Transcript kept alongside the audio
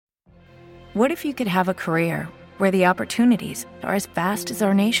What if you could have a career where the opportunities are as vast as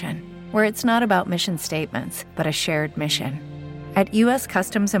our nation, where it's not about mission statements, but a shared mission? At U.S.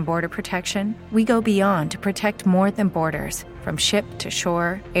 Customs and Border Protection, we go beyond to protect more than borders. From ship to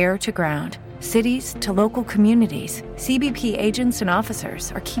shore, air to ground, cities to local communities, CBP agents and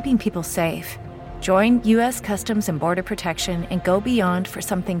officers are keeping people safe. Join U.S. Customs and Border Protection and go beyond for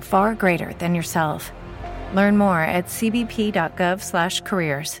something far greater than yourself. Learn more at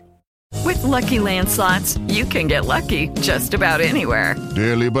cbp.gov/careers. With Lucky Land Slots, you can get lucky just about anywhere.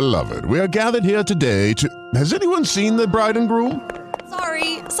 Dearly beloved, we are gathered here today to... Has anyone seen the bride and groom?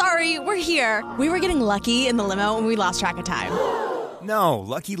 Sorry, we're here. We were getting lucky in the limo and we lost track of time. No,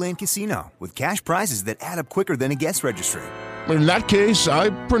 Lucky Land Casino, with cash prizes that add up quicker than a guest registry. In that case, I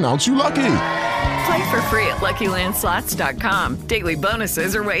pronounce you lucky. Play for free at LuckyLandSlots.com. Daily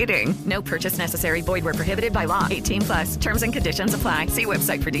bonuses are waiting. No purchase necessary. Void where prohibited by law. 18+. Terms and conditions apply. See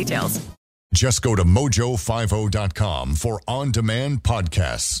website for details. Just go to mojo50.com for on-demand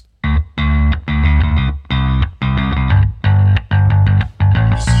podcasts.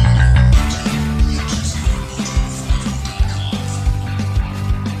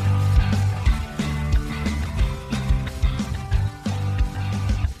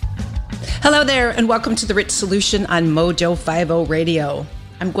 Hello there, and welcome to The Rich Solution on Mojo 50 Radio.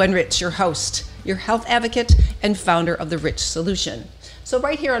 I'm Gwen Rich, your host, your health advocate, and founder of The Rich Solution. So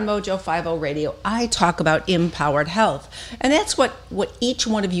right here on Mojo 50 Radio, I talk about empowered health. And that's what each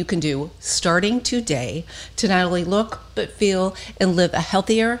one of you can do starting today to not only look, but feel and live a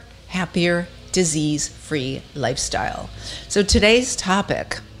healthier, happier, disease-free lifestyle. So today's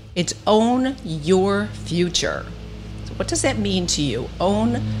topic, it's own your future. What does that mean to you?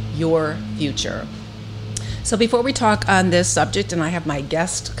 Own your future. So before we talk on this subject, and I have my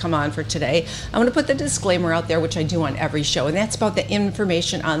guest come on for today, I'm going to put the disclaimer out there, which I do on every show, and that's about the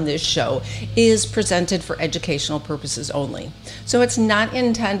information on this show is presented for educational purposes only. So it's not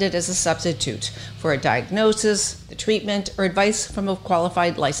intended as a substitute for a diagnosis, the treatment, or advice from a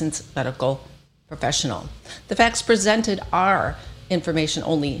qualified licensed medical professional. The facts presented are information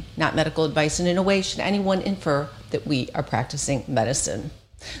only, not medical advice, and in no way should anyone infer that we are practicing medicine.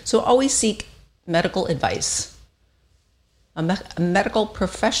 So always seek medical advice, a medical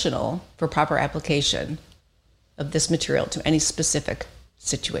professional for proper application of this material to any specific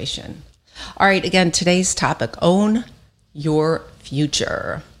situation. All right, again, today's topic, own your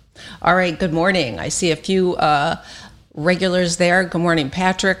future. All right, good morning. I see a few regulars there. Good morning,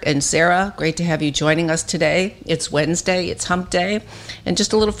 Patrick and Sarah. Great to have you joining us today. It's Wednesday, it's hump day. And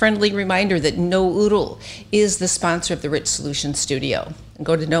just a little friendly reminder that No Oodle is the sponsor of the Rich Solution Studio.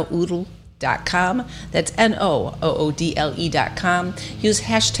 Go to nooodle.com. That's NOOODLE.com. Use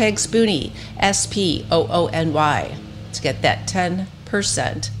hashtag Spoony, SPOONY, to get that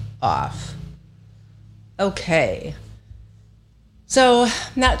 10% off. Okay. So,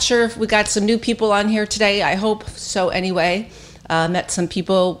 not sure if we got some new people on here today. I hope so anyway. Met some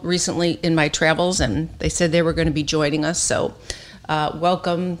people recently in my travels, and they said they were going to be joining us. So,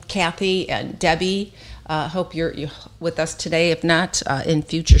 welcome, Kathy and Debbie. Hope you're with us today, if not in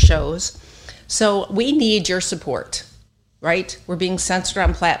future shows. So, we need your support, right? We're being censored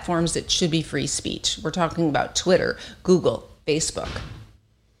on platforms that should be free speech. We're talking about Twitter, Google, Facebook.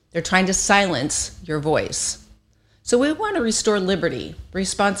 They're trying to silence your voice. So we want to restore liberty,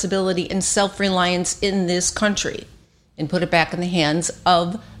 responsibility, and self-reliance in this country and put it back in the hands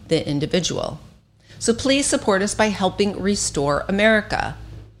of the individual. So please support us by helping restore America.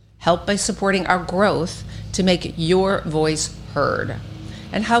 Help by supporting our growth to make your voice heard.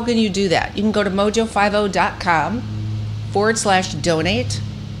 And how can you do that? You can go to mojo50.com/donate.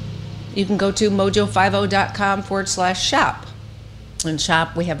 You can go to mojo50.com/shop. In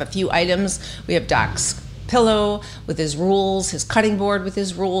shop, we have a few items. We have Doc's pillow with his rules, his cutting board with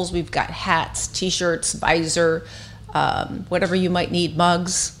his rules. We've got hats, t-shirts, visor, whatever you might need,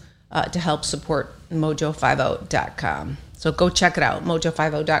 mugs to help support mojo50.com. So go check it out,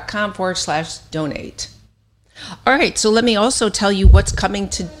 mojo50.com/donate. All right, so let me also tell you what's coming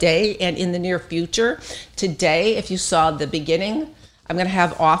today and in the near future. Today, if you saw the beginning, I'm going to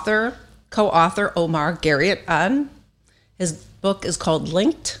have co-author Omar Garriott on. His book is called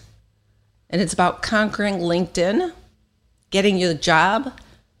Linked. And it's about conquering LinkedIn, getting you a job,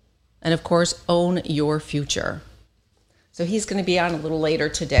 and of course, own your future. So he's going to be on a little later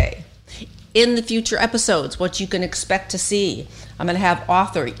today. In the future episodes, what you can expect to see, I'm going to have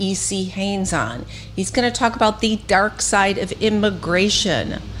author E.C. Haynes on. He's going to talk about the dark side of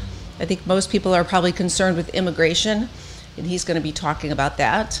immigration. I think most people are probably concerned with immigration, and he's going to be talking about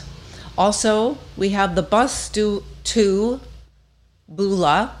that. Also, we have the bus to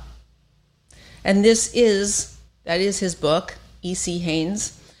Bula. And that is his book, E.C.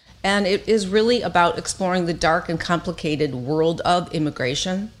 Haynes. And it is really about exploring the dark and complicated world of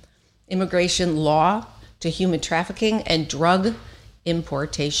immigration law to human trafficking, and drug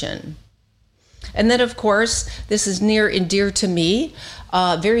importation. And then, of course, this is near and dear to me,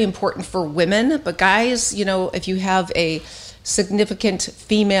 very important for women. But guys, if you have a significant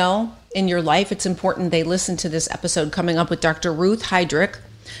female in your life, it's important they listen to this episode coming up with Dr. Ruth Heydrich.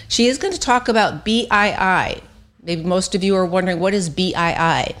 She is going to talk about BII. Maybe most of you are wondering, what is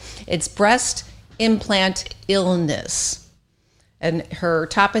BII? It's breast implant illness. And her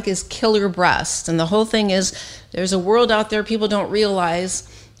topic is killer breasts. And the whole thing is, there's a world out there, people don't realize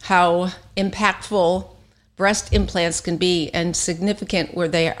how impactful breast implants can be, and significant where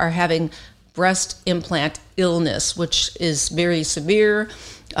they are having breast implant illness, which is very severe.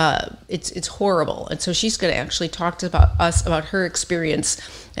 It's horrible. And so she's going to actually talk to us about her experience,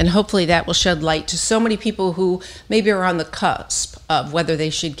 and hopefully that will shed light to so many people who maybe are on the cusp of whether they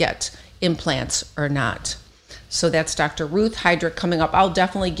should get implants or not. So that's Dr. Ruth Heydrich coming up. I'll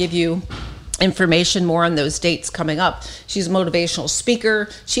definitely give you information more on those dates coming up. She's a motivational speaker.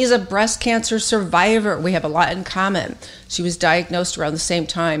 She's a breast cancer survivor. We have a lot in common. She was diagnosed around the same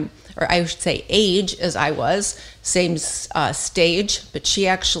time, or I should say age as I was, same stage, but she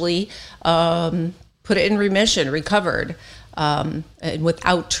actually put it in remission, recovered, and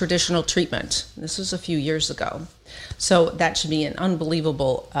without traditional treatment. This was a few years ago. So that should be an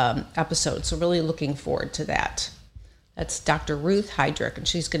unbelievable episode. So really looking forward to that. That's Dr. Ruth Heydrich, and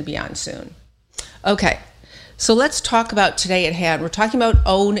she's going to be on soon. Okay, so let's talk about today at hand. We're talking about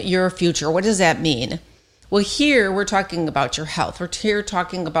own your future. What does that mean? Well, here we're talking about your health. We're here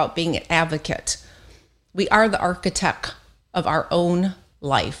talking about being an advocate. We are the architect of our own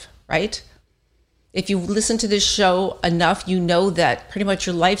life, right? If you listen to this show enough, you know that pretty much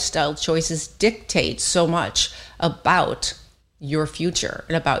your lifestyle choices dictate so much about your future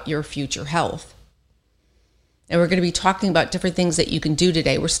and about your future health. And we're going to be talking about different things that you can do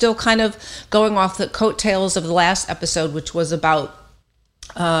today. We're still kind of going off the coattails of the last episode, which was about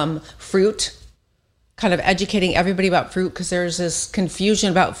fruit, kind of educating everybody about fruit, because there's this confusion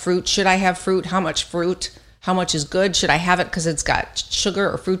about fruit. Should I have fruit? How much fruit? How much is good? Should I have it because it's got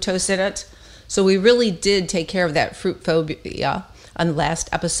sugar or fructose in it? So we really did take care of that fruit phobia on the last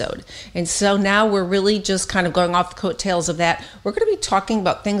episode. And so now we're really just kind of going off the coattails of that. We're going to be talking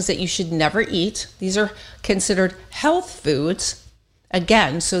about things that you should never eat. These are considered health foods,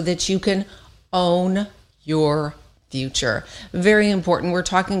 again, so that you can own your future. Very important. We're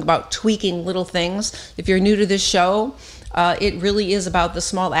talking about tweaking little things. If you're new to this show, it really is about the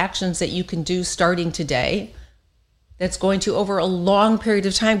small actions that you can do starting today that's going to, over a long period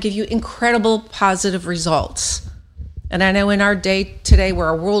of time, give you incredible positive results. And I know in our day today, where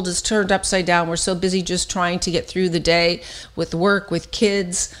our world is turned upside down, we're so busy just trying to get through the day with work, with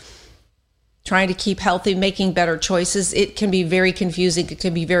kids, trying to keep healthy, making better choices. It can be very confusing. It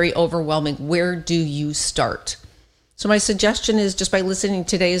can be very overwhelming. Where do you start? So my suggestion is, just by listening to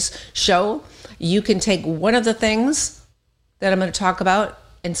today's show, you can take one of the things that I'm going to talk about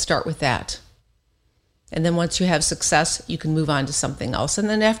and start with that. And then once you have success, you can move on to something else. And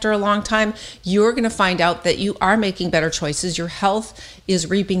then after a long time, you're going to find out that you are making better choices. Your health is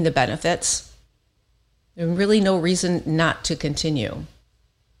reaping the benefits. There's really no reason not to continue.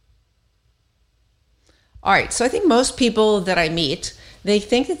 All right, so I think most people that I meet, they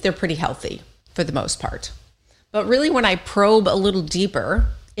think that they're pretty healthy for the most part. But really, when I probe a little deeper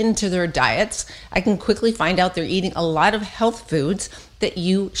into their diets, I can quickly find out they're eating a lot of health foods that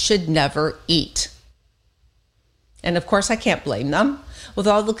you should never eat. And of course, I can't blame them. With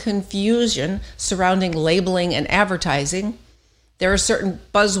all the confusion surrounding labeling and advertising, there are certain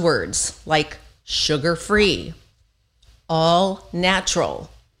buzzwords like sugar-free, all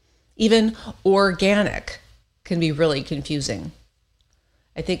natural, even organic can be really confusing.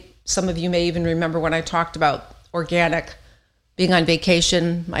 I think some of you may even remember when I talked about organic. Being on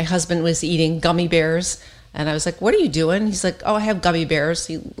vacation, my husband was eating gummy bears, and I was like, "What are you doing?" He's like, "Oh, I have gummy bears."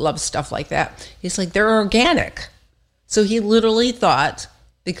 He loves stuff like that. He's like, "They're organic." So he literally thought,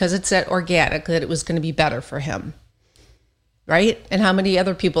 because it said organic, that it was going to be better for him, right? And how many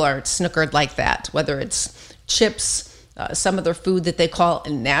other people are snookered like that, whether it's chips, some other food that they call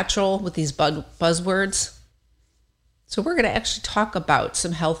natural with these buzzwords. So we're going to actually talk about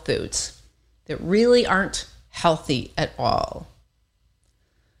some health foods that really aren't healthy at all.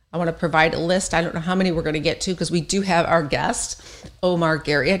 I want to provide a list. I don't know how many we're going to get to, because we do have our guest, Omar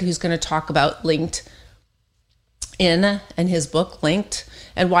Garriott, who's going to talk about linked in his book, Linked.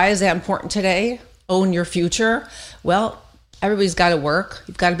 And why is that important today? Own your future. Well, everybody's got to work.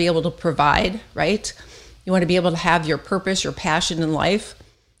 You've got to be able to provide, right? You want to be able to have your purpose, your passion in life.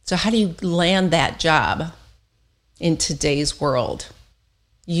 So how do you land that job in today's world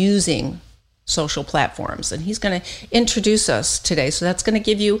using social platforms? And he's going to introduce us today. So that's going to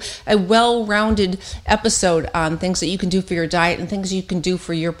give you a well-rounded episode on things that you can do for your diet and things you can do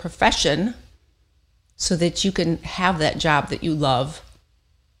for your profession so that you can have that job that you love,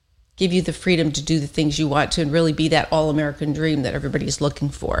 give you the freedom to do the things you want to, and really be that all-American dream that everybody's looking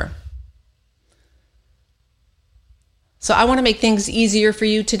for. So I want to make things easier for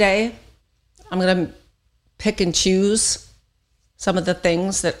you today. I'm going to pick and choose some of the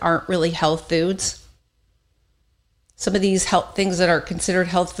things that aren't really health foods. Some of these health things that are considered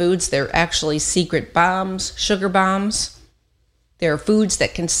health foods, they're actually secret bombs, sugar bombs. They're foods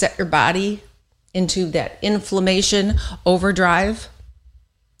that can set your body into that inflammation overdrive.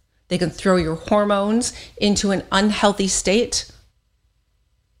 They can throw your hormones into an unhealthy state.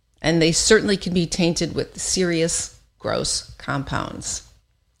 And they certainly can be tainted with serious, gross compounds.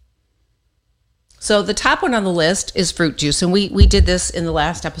 So the top one on the list is fruit juice. And we did this in the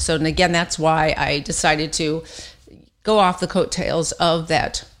last episode. And again, that's why I decided to go off the coattails of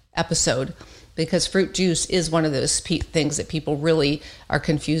that episode, because fruit juice is one of those things that people really are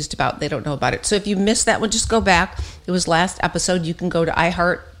confused about. They don't know about it. So if you missed that one, just go back. It was last episode. You can go to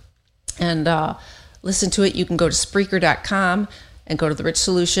iHeart and listen to it. You can go to Spreaker.com and go to The Rich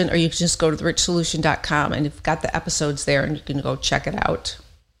Solution, or you can just go to TheRichSolution.com and you've got the episodes there and you can go check it out.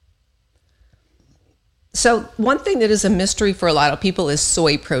 So one thing that is a mystery for a lot of people is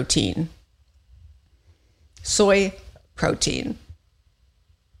soy protein. Soy protein.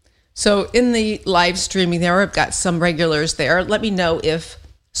 So in the live streaming there, I've got some regulars there. Let me know if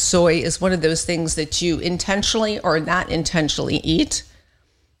soy is one of those things that you intentionally or not intentionally eat.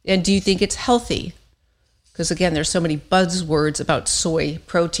 And do you think it's healthy? Because again, there's so many buzzwords about soy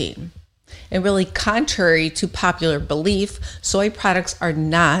protein. And really, contrary to popular belief, soy products are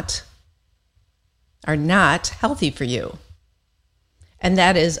not healthy for you. And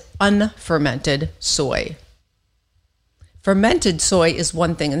that is unfermented soy. Fermented soy is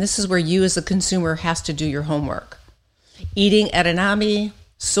one thing, and this is where you as a consumer has to do your homework. Eating edamame,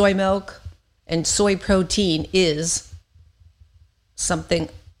 soy milk, and soy protein is something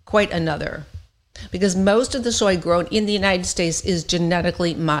quite another. Because most of the soy grown in the United States is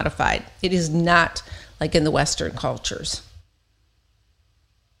genetically modified. It is not like in the Western cultures.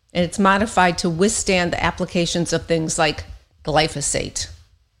 And it's modified to withstand the applications of things like glyphosate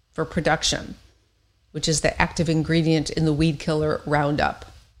for production, which is the active ingredient in the weed killer Roundup.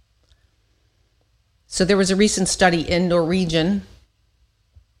 So there was a recent study in Norwegian.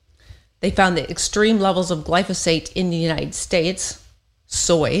 They found that extreme levels of glyphosate in the United States,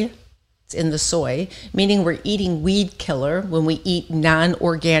 soy, it's in the soy, meaning we're eating weed killer when we eat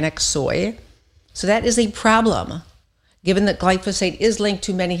non-organic soy. So that is a problem, given that glyphosate is linked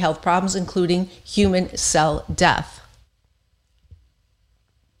to many health problems, including human cell death.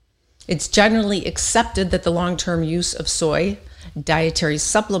 It's generally accepted that the long-term use of soy dietary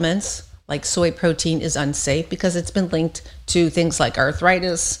supplements like soy protein is unsafe because it's been linked to things like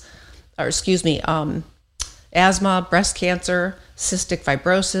arthritis, asthma, breast cancer, cystic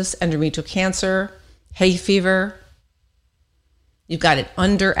fibrosis, endometrial cancer, hay fever. You've got an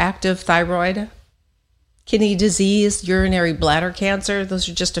underactive thyroid, kidney disease, urinary bladder cancer. Those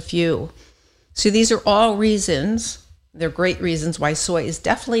are just a few. So these are all reasons, they're great reasons why soy is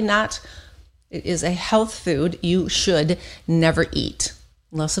definitely not, it is a health food you should never eat.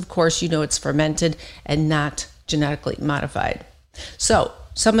 Unless, of course, you know it's fermented and not genetically modified. So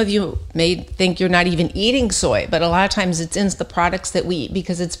some of you may think you're not even eating soy, but a lot of times it's in the products that we eat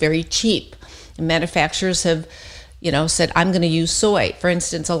because it's very cheap. And manufacturers have, said, I'm going to use soy. For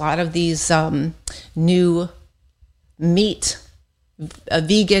instance, a lot of these new meat,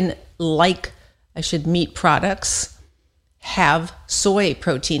 vegan-like, meat products have soy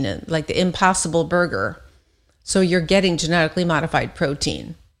protein in, like the Impossible Burger. So you're getting genetically modified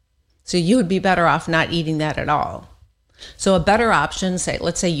protein. So you would be better off not eating that at all. So a better option,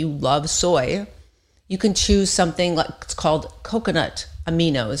 let's say you love soy, you can choose something like it's called coconut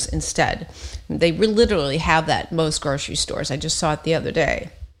aminos instead. They literally have that in most grocery stores. I just saw it the other day.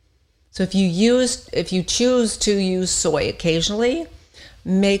 So if you choose to use soy occasionally,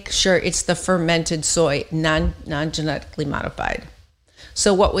 make sure it's the fermented soy, non-genetically modified.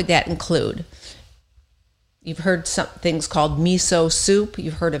 So what would that include? You've heard some things called miso soup.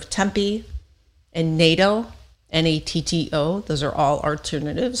 You've heard of tempeh and natto, N-A-T-T-O. Those are all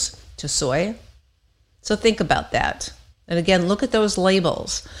alternatives to soy. So think about that. And again, look at those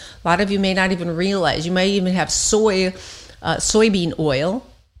labels. A lot of you may not even realize. You may even have soy Soybean oil,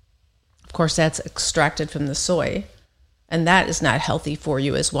 of course, that's extracted from the soy, and that is not healthy for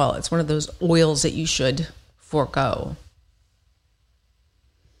you as well. It's one of those oils that you should forego.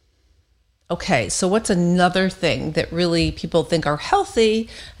 Okay, so what's another thing that really people think are healthy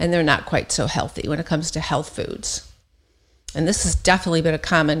and they're not quite so healthy when it comes to health foods? And this has definitely been a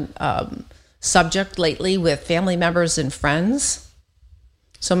common subject lately with family members and friends.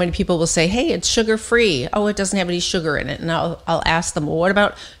 So many people will say, hey, it's sugar-free. Oh, it doesn't have any sugar in it. And I'll ask them, well, what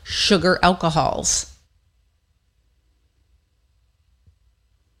about sugar alcohols?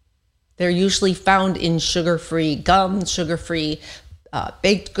 They're usually found in sugar-free gum, sugar-free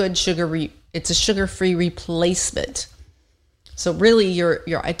baked goods, it's a sugar-free replacement. So really your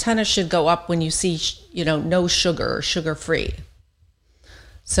antenna should go up when you see, no sugar or sugar-free.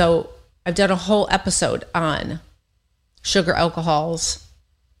 So I've done a whole episode on sugar alcohols,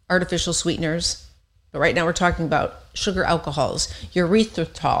 artificial sweeteners, but right now we're talking about sugar alcohols,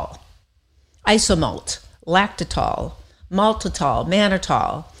 erythritol, isomalt, lactitol, maltitol,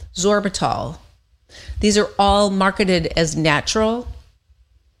 mannitol, sorbitol. These are all marketed as natural,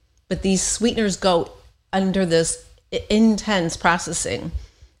 but these sweeteners go under this intense processing,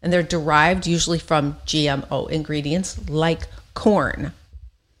 and they're derived usually from GMO ingredients like corn.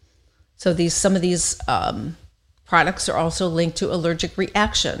 So some of these products are also linked to allergic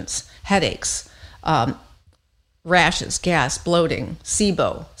reactions, headaches, rashes, gas, bloating,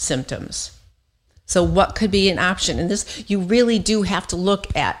 SIBO symptoms. So what could be an option? And this, you really do have to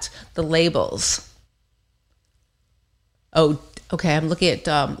look at the labels. Oh, okay, I'm looking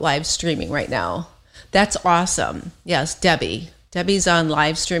at live streaming right now. That's awesome. Yes, Debbie. Debbie's on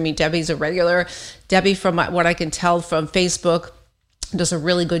live streaming. Debbie's a regular. Debbie, from what I can tell from Facebook, does a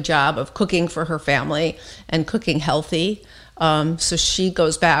really good job of cooking for her family and cooking healthy. So she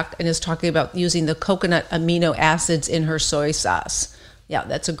goes back and is talking about using the coconut amino acids in her soy sauce. Yeah,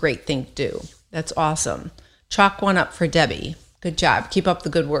 that's a great thing to do. That's awesome. Chalk one up for Debbie. Good job. Keep up the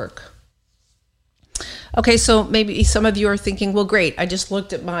good work. Okay, so maybe some of you are thinking, well, great. I just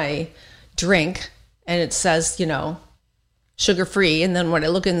looked at my drink and it says, sugar-free. And then when I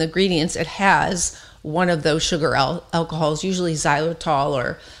look in the ingredients, it has one of those sugar alcohols, usually xylitol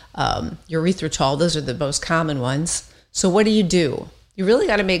or erythritol. Those are the most common ones. So what do? You really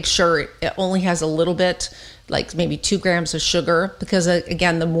got to make sure it only has a little bit, like maybe 2 grams of sugar, because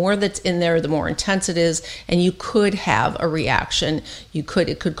again, the more that's in there, the more intense it is, and you could have a reaction. It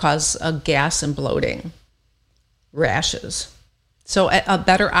could cause a gas and bloating, rashes. So a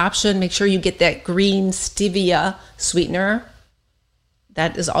better option, make sure you get that green stevia sweetener.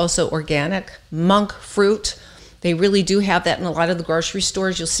 That is also organic. Monk fruit. They really do have that in a lot of the grocery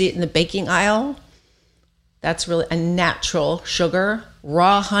stores. You'll see it in the baking aisle. That's really a natural sugar.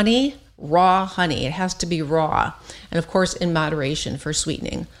 Raw honey. It has to be raw. And of course, in moderation for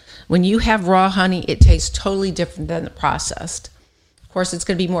sweetening. When you have raw honey, it tastes totally different than the processed. Of course, it's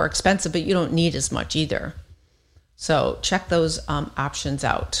going to be more expensive, but you don't need as much either. So check those options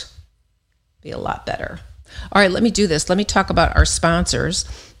out. Be a lot better. All right, let me do this. Let me talk about our sponsors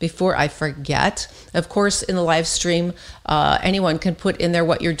before I forget. Of course, in the live stream, anyone can put in there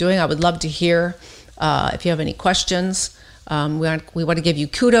what you're doing. I would love to hear if you have any questions. We want to give you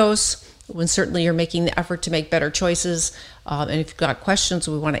kudos when certainly you're making the effort to make better choices. And if you've got questions,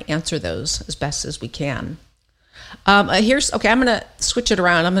 we want to answer those as best as we can. I'm going to switch it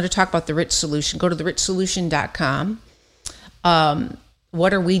around. I'm going to talk about the Rich Solution. Go to therichsolution.com.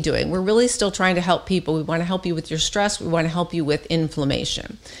 What are we doing? We're really still trying to help people. We want to help you with your stress. We want to help you with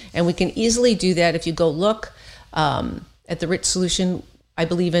inflammation. And we can easily do that if you go look at the Rich Solution. I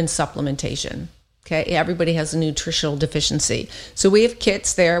believe in supplementation. Okay, everybody has a nutritional deficiency. So we have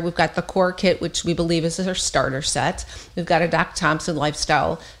kits there. We've got the core kit, which we believe is our starter set. We've got a Doc Thompson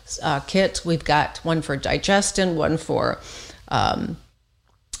lifestyle kit. We've got one for digestion, one for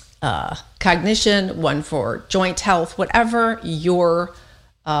cognition, one for joint health, whatever your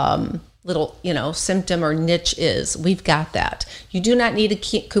little, symptom or niche is. We've got that. You do not need a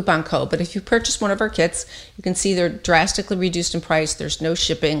coupon code, but if you purchase one of our kits, you can see they're drastically reduced in price. There's no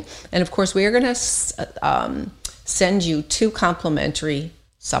shipping. And of course, we are going to send you 2 complimentary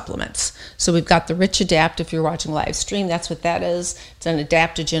supplements. So we've got the Rich Adapt. If you're watching live stream, that's what that is. It's an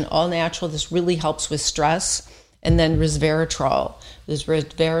adaptogen, all natural. This really helps with stress. And then resveratrol. This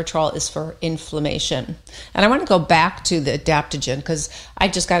resveratrol is for inflammation. And I want to go back to the adaptogen because I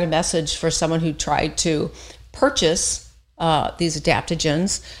just got a message for someone who tried to purchase these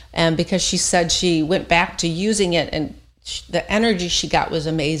adaptogens, and because she said she went back to using it and the energy she got was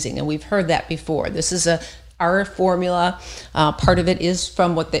amazing. And we've heard that before. This is our formula. Part of it is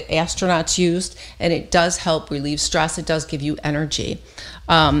from what the astronauts used, and it does help relieve stress. It does give you energy.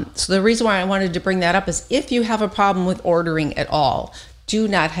 So the reason why I wanted to bring that up is if you have a problem with ordering at all, do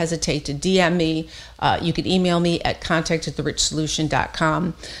not hesitate to DM me. You can email me at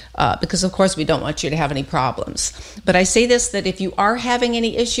contact@therichsolution.com because, of course, we don't want you to have any problems. But I say this, that if you are having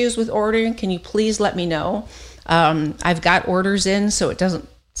any issues with ordering, can you please let me know? I've got orders in, so it doesn't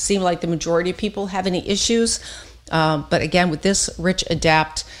seem like the majority of people have any issues. But again, with this Rich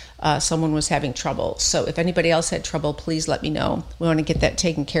Adapt, someone was having trouble. So if anybody else had trouble, please let me know. We want to get that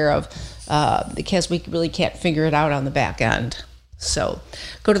taken care of because we really can't figure it out on the back end. So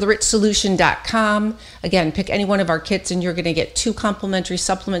go to therichsolution.com. Again, pick any one of our kits and you're going to get 2 complimentary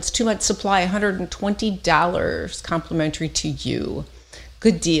supplements, 2-month supply, $120 complimentary to you.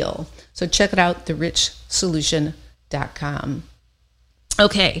 Good deal. So check it out, therichsolution.com.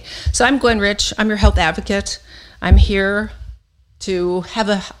 Okay, so I'm Gwen Rich. I'm your health advocate. I'm here to have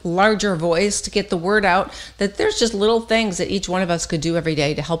a larger voice, to get the word out that there's just little things that each one of us could do every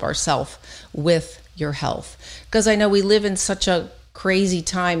day to help ourselves with your health. Because I know we live in such a crazy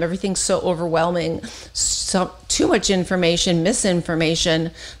time. Everything's so overwhelming, so too much information,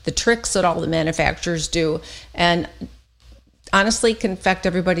 misinformation, the tricks that all the manufacturers do, and honestly can affect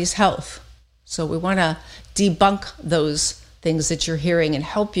everybody's health. So we want to debunk those things that you're hearing and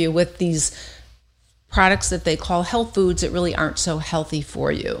help you with these products that they call health foods that really aren't so healthy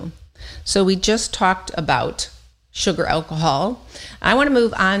for you. So we just talked about sugar alcohol. I want to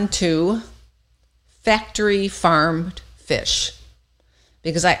move on to factory farmed fish,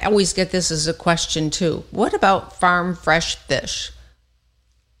 because I always get this as a question too. What about farm fresh fish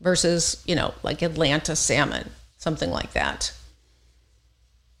versus, like Atlanta salmon, something like that?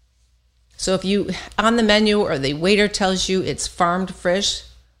 So if you, on the menu or the waiter tells you it's farmed fish,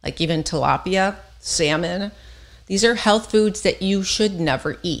 like even tilapia, salmon, these are health foods that you should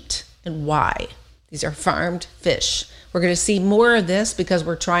never eat. And why? These are farmed fish. We're going to see more of this because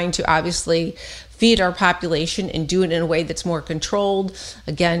we're trying to obviously feed our population and do it in a way that's more controlled.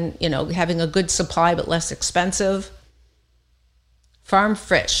 Again, having a good supply but less expensive. Farm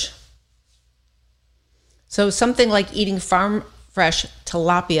fish. So something like eating farm fresh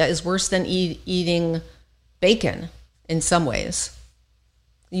tilapia is worse than eating bacon in some ways.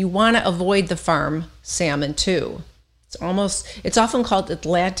 You want to avoid the farm salmon too. It's often called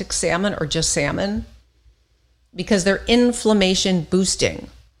Atlantic salmon or just salmon because they're inflammation boosting.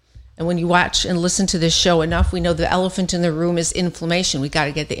 And when you watch and listen to this show enough, we know the elephant in the room is inflammation. We got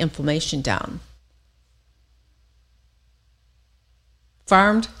to get the inflammation down.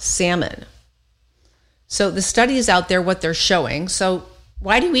 Farmed salmon. So the studies out there, what they're showing. So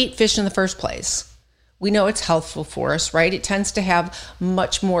why do we eat fish in the first place? We know it's healthful for us, right? It tends to have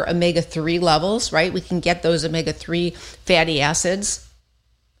much more omega-3 levels, right? We can get those omega-3 fatty acids.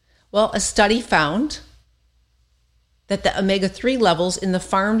 Well, a study found that the omega-3 levels in the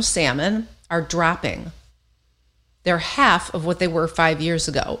farmed salmon are dropping. They're half of what they were 5 years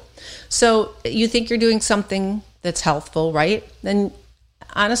ago. So you think you're doing something that's healthful, right? Then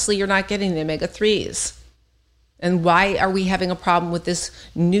honestly, you're not getting the omega-3s. And why are we having a problem with this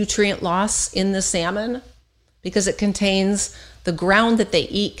nutrient loss in the salmon? Because the ground that they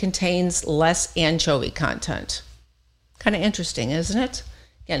eat contains less anchovy content. Kind of interesting, isn't it?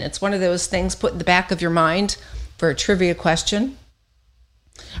 Again, it's one of those things put in the back of your mind for a trivia question.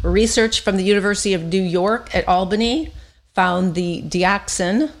 Research from the University of New York at Albany found the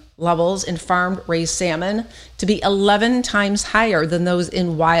dioxin levels in farmed raised salmon to be 11 times higher than those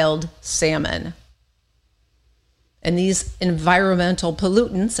in wild salmon. And these environmental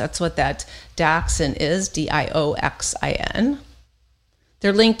pollutants, that's what that dioxin is, dioxin,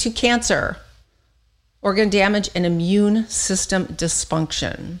 they're linked to cancer, organ damage, and immune system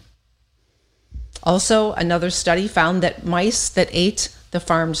dysfunction. Also, another study found that mice that ate the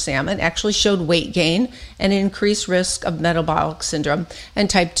farmed salmon actually showed weight gain and increased risk of metabolic syndrome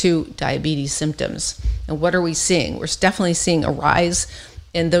and type 2 diabetes symptoms. And what are we seeing? We're definitely seeing a rise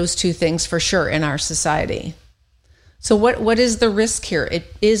in those two things for sure in our society. So what is the risk here?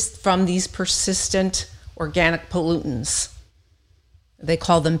 It is from these persistent organic pollutants. They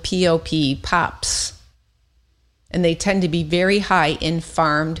call them POPs. And they tend to be very high in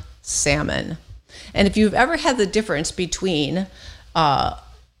farmed salmon. And if you've ever had the difference between farm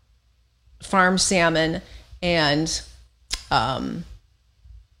salmon and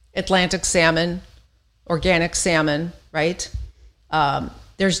Atlantic salmon, organic salmon, right?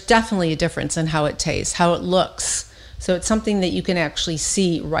 There's definitely a difference in how it tastes, how it looks. So it's something that you can actually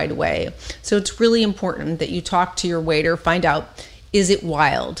see right away. So it's really important that you talk to your waiter, find out, is it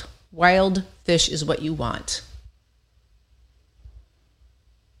wild fish is what you want.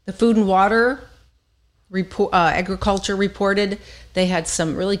 The Food and Water Agriculture reported they had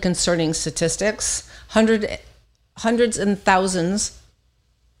some really concerning statistics. Hundreds and thousands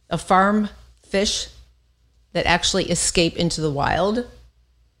of farm fish that actually escape into the wild.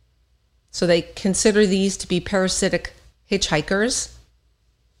 So they consider these to be parasitic hitchhikers,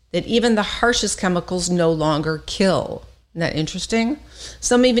 that even the harshest chemicals no longer kill. Isn't that interesting?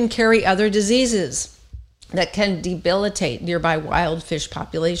 Some even carry other diseases that can debilitate nearby wild fish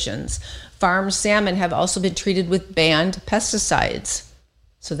populations. Farm salmon have also been treated with banned pesticides.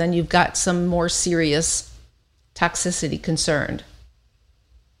 So then you've got some more serious toxicity concerned.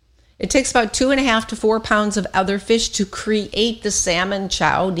 It takes about 2.5 to 4 pounds of other fish to create the salmon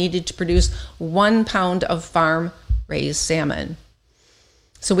chow needed to produce 1 pound of farm-raised salmon.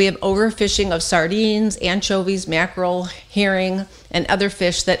 So we have overfishing of sardines, anchovies, mackerel, herring, and other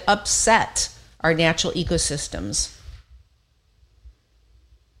fish that upset our natural ecosystems.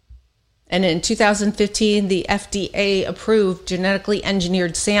 And in 2015, the FDA approved genetically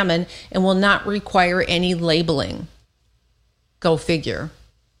engineered salmon and will not require any labeling. Go figure.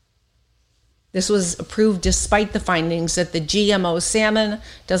 This was approved despite the findings that the GMO salmon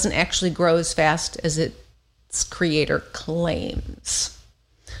doesn't actually grow as fast as its creator claims.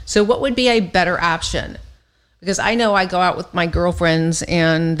 So what would be a better option? Because I know I go out with my girlfriends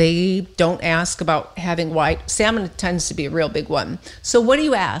and they don't ask about having white. Salmon tends to be a real big one. So what do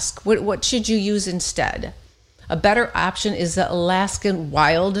you ask? What should you use instead? A better option is the Alaskan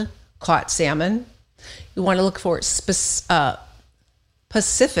wild caught salmon. You want to look for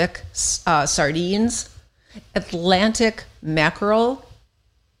Pacific sardines, Atlantic mackerel.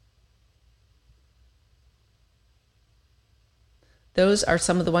 Those are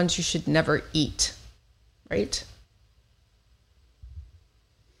some of the ones you should never eat, right?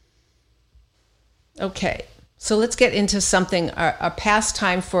 Okay, so let's get into something. A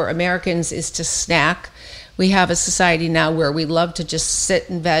pastime for Americans is to snack. We have a society now where we love to just sit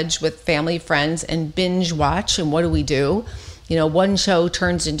and veg with family, friends, and binge watch. And what do? You know, one show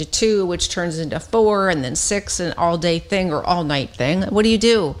turns into 2, which turns into 4, and then 6, an all-day thing or all-night thing. What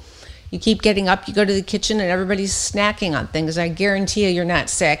do? You keep getting up, you go to the kitchen, and everybody's snacking on things. I guarantee you're not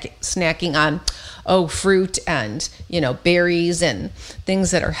snacking on, fruit and, berries and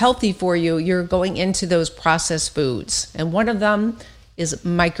things that are healthy for you. You're going into those processed foods. And one of them is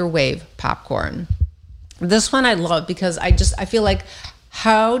microwave popcorn. This one I love because I feel like,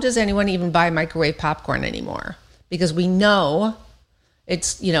 how does anyone even buy microwave popcorn anymore? Because we know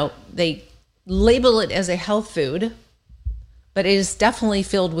it's, they label it as a health food, but it is definitely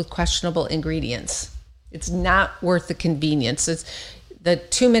filled with questionable ingredients. It's not worth the convenience. It's the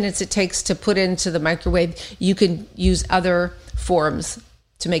 2 minutes it takes to put into the microwave. You can use other forms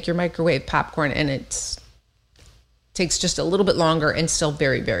to make your microwave popcorn, and it takes just a little bit longer and still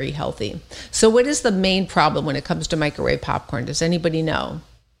very, very healthy. So what is the main problem when it comes to microwave popcorn? Does anybody know?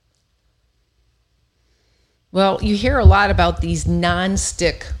 Well, you hear a lot about these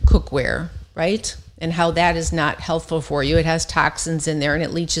non-stick cookware, right? And how that is not healthful for you. It has toxins in there and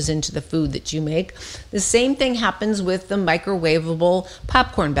it leaches into the food that you make. The same thing happens with the microwavable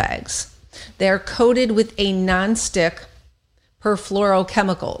popcorn bags. They're coated with a non-stick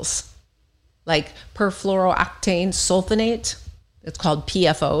perfluorochemicals, like perfluorooctane sulfonate. It's called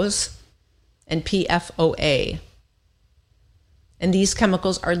PFOs and PFOA. And these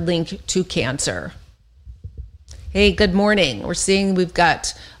chemicals are linked to cancer. Hey, good morning. We've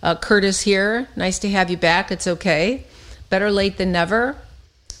got Curtis here. Nice to have you back. It's okay. Better late than never.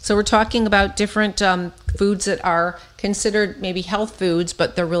 So we're talking about different foods that are considered maybe health foods,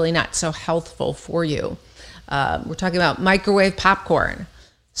 but they're really not so healthful for you. We're talking about microwave popcorn.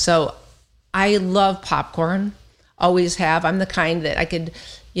 So I love popcorn. Always have. I'm the kind that I could,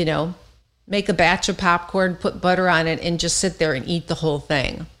 make a batch of popcorn, put butter on it, and just sit there and eat the whole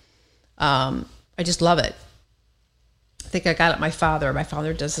thing. I just love it. I think I got it my father. My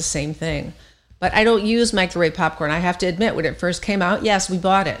father does the same thing. But I don't use microwave popcorn. I have to admit, when it first came out, yes, we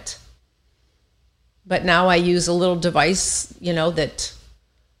bought it. But now I use a little device, that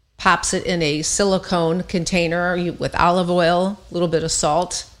pops it in a silicone container with olive oil, a little bit of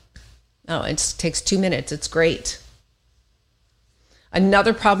salt. Oh, it takes 2 minutes. It's great.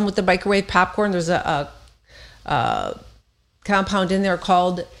 Another problem with the microwave popcorn, there's a compound in there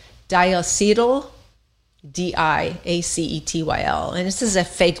called diacetyl, DIACETYL, and this is a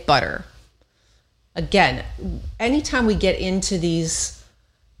fake butter. Again, anytime we get into these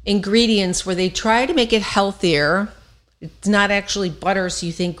ingredients where they try to make it healthier, It's not actually butter, so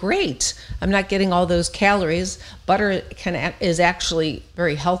you think, great, I'm not getting all those calories. Butter is actually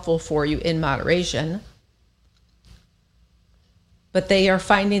very helpful for you in moderation. But they are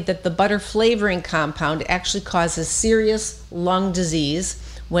finding that the butter flavoring compound actually causes serious lung disease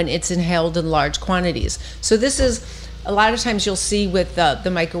when it's inhaled in large quantities. So this is, a lot of times you'll see with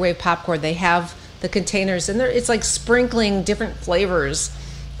the microwave popcorn, they have the containers, and it's like sprinkling different flavors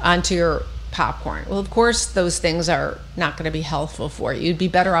onto your popcorn. Well, of course, those things are not going to be helpful for you. You'd be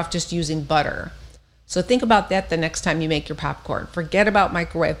better off just using butter. So think about that the next time you make your popcorn. Forget about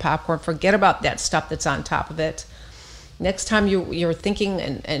microwave popcorn. Forget about that stuff that's on top of it. Next time you're thinking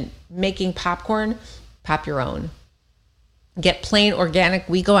and making popcorn, pop your own. Get plain organic.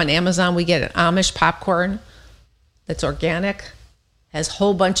 We go on Amazon, we get an Amish popcorn that's organic. Has a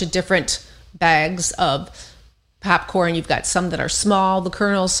whole bunch of different bags of popcorn. You've got some that are small, the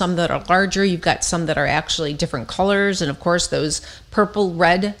kernels, some that are larger. You've got some that are actually different colors. And of course, those purple,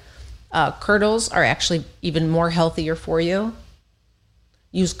 red kernels are actually even more healthier for you.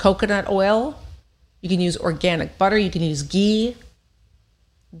 Use coconut oil. You can use organic butter. You can use ghee.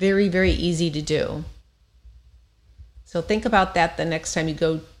 Very, very easy to do. So think about that the next time you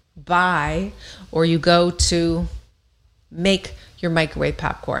go buy or you go to make your microwave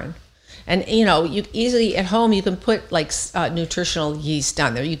popcorn. And, you easily at home, you can put like nutritional yeast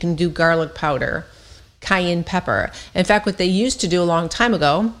on there. You can do garlic powder, cayenne pepper. In fact, what they used to do a long time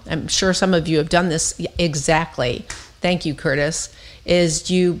ago, I'm sure some of you have done this exactly. Thank you, Curtis, is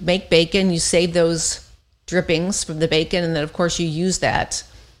you make bacon, you save those drippings from the bacon, and then of course you use that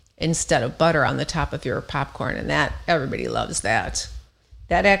instead of butter on the top of your popcorn. And that, everybody loves that.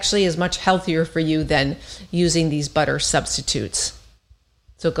 That actually is much healthier for you than using these butter substitutes.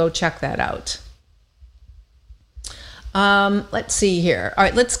 So go check that out. Let's see here. All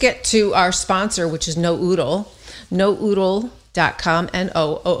right, let's get to our sponsor, which is No Oodle. NoOodle.com,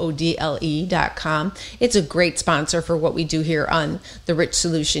 NOOODLE.com. It's a great sponsor for what we do here on The Rich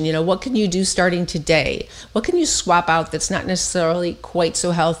Solution. What can you do starting today? What can you swap out that's not necessarily quite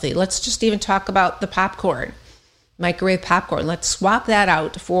so healthy? Let's just even talk about the popcorn. Microwave popcorn. Let's swap that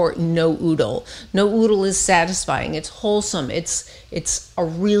out for No Oodle. No Oodle is satisfying. It's wholesome. It's a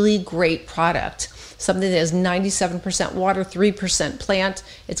really great product. Something that is 97% water, 3% plant.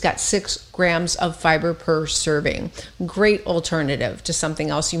 It's got 6 grams of fiber per serving. Great alternative to something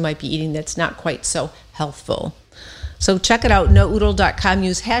else you might be eating that's not quite so healthful. So check it out, nooodle.com.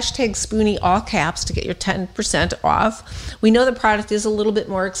 Use hashtag Spoonie, all caps, to get your 10% off. We know the product is a little bit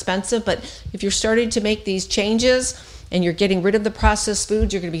more expensive, but if you're starting to make these changes and you're getting rid of the processed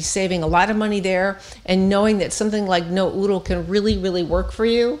foods, you're going to be saving a lot of money there. And knowing that something like No Oodle can really, really work for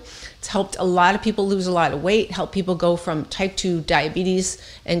you. It's helped a lot of people lose a lot of weight, help people go from type 2 diabetes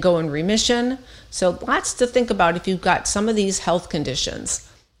and go in remission. So lots to think about if you've got some of these health conditions.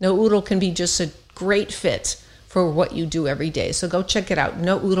 No Oodle can be just a great fit for what you do every day. So go check it out,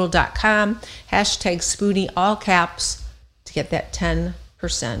 nooodle.com, hashtag Spoonie, all caps, to get that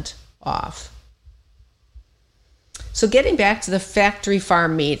 10% off. So getting back to the factory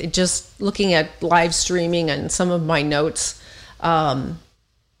farm meat, just looking at live streaming and some of my notes,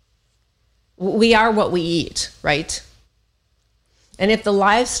 we are what we eat, right? And if the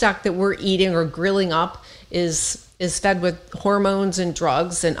livestock that we're eating or grilling up is fed with hormones and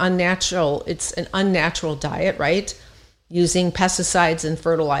drugs and it's an unnatural diet, right? Using pesticides and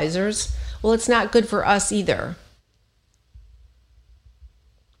fertilizers. Well, it's not good for us either.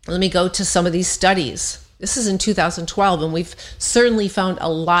 Let me go to some of these studies. This is in 2012, and we've certainly found a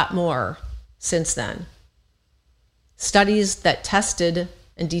lot more since then. Studies that tested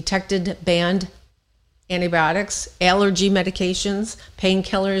and detected banned antibiotics, allergy medications,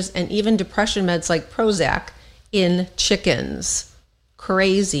 painkillers, and even depression meds like Prozac in chickens.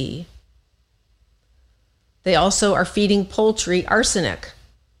 Crazy. They also are feeding poultry arsenic,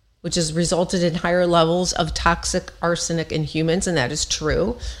 which has resulted in higher levels of toxic arsenic in humans, and that is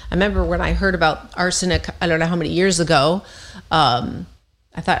true. I remember when I heard about arsenic, I don't know how many years ago, I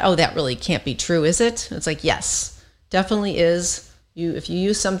thought, oh, that really can't be true, is it? And it's like, yes, definitely is. If you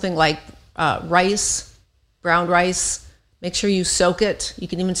use something like rice, brown rice, make sure you soak it. You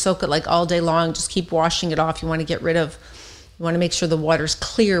can even soak it like all day long. Just keep washing it off. You want to make sure the water's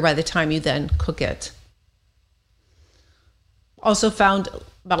clear by the time you then cook it. Also found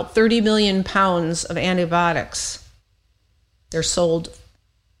about 30 million pounds of antibiotics. They're sold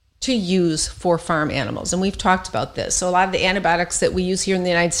to use for farm animals. And we've talked about this. So a lot of the antibiotics that we use here in the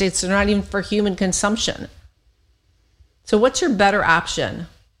United States are not even for human consumption. So what's your better option?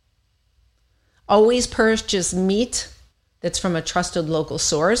 Always purchase meat that's from a trusted local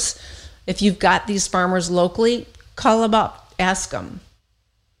source. If you've got these farmers locally, Call them up, ask them.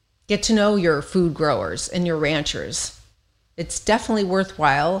 Get to know your food growers and your ranchers. It's definitely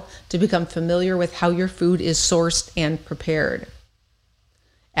worthwhile to become familiar with how your food is sourced and prepared.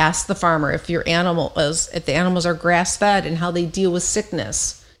 Ask the farmer if the animals are grass-fed and how they deal with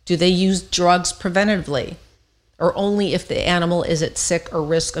sickness. Do they use drugs preventatively, or only if the animal is at sick or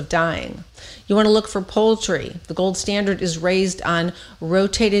risk of dying? You want to look for poultry. The gold standard is raised on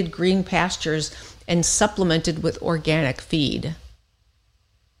rotated green pastures and supplemented with organic feed.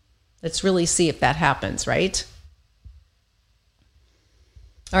 Let's really see if that happens, right?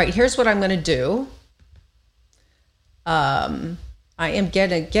 All right, here's what I'm going to do. I am going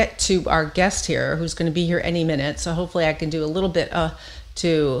to get to our guest here, who's going to be here any minute. So hopefully I can do a little bit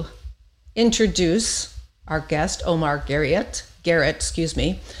to introduce our guest, Omar Garriott,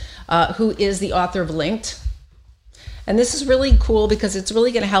 who is the author of Linked. And this is really cool because it's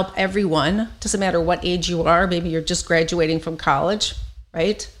really going to help everyone. Doesn't matter what age you are. Maybe you're just graduating from college,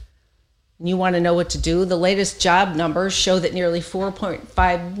 right? And you want to know what to do. The latest job numbers show that nearly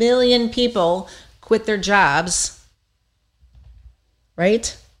 4.5 million people quit their jobs,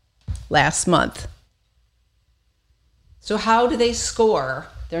 right, last month. So how do they score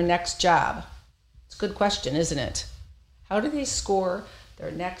their next job? It's a good question, isn't it? How do they score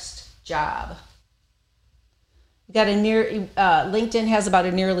their next job? You got LinkedIn has about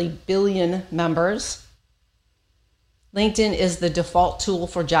a nearly billion members. LinkedIn is the default tool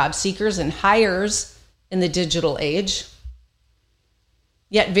for job seekers and hires in the digital age.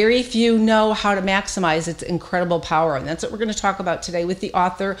 Yet very few know how to maximize its incredible power. And that's what we're going to talk about today with the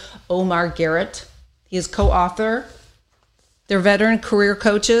author, Omar Garriott. He is co-author. They're veteran career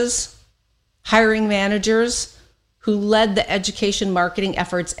coaches, hiring managers who led the education marketing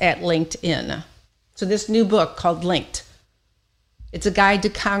efforts at LinkedIn. So this new book called Linked, it's a guide to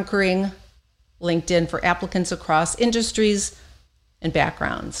conquering LinkedIn for applicants across industries and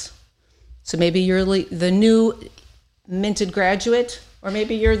backgrounds. So maybe you're the new minted graduate, or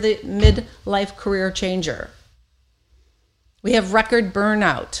maybe you're the midlife career changer. We have record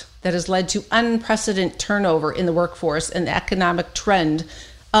burnout that has led to unprecedented turnover in the workforce and the economic trend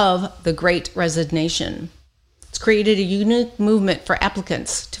of the Great Resignation. It's created a unique movement for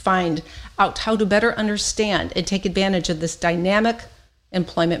applicants to find out how to better understand and take advantage of this dynamic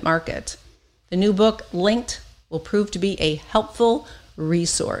employment market. The new book, Linked, will prove to be a helpful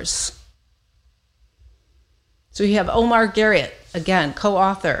resource. So you have Omar Garriott, again,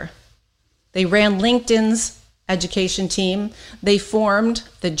 co-author. They ran LinkedIn's education team. They formed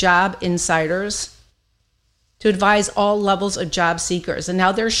the Job Insiders to advise all levels of job seekers. And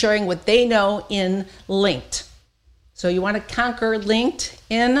now they're sharing what they know in Linked. So you want to conquer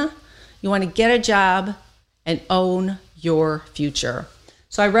LinkedIn, you want to get a job and own your future.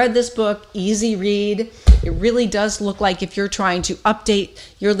 So I read this book, easy read. It really does look like if you're trying to update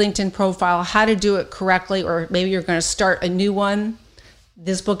your LinkedIn profile, how to do it correctly, or maybe you're going to start a new one.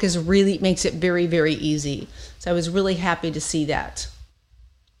 This book makes it very, very easy. So I was really happy to see that.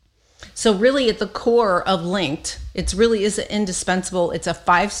 So really at the core of Linked, it really is indispensable. It's a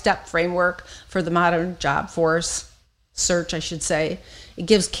 5-step framework for the modern job search, I should say. It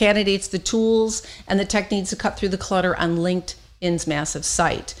gives candidates the tools and the techniques to cut through the clutter on LinkedIn's massive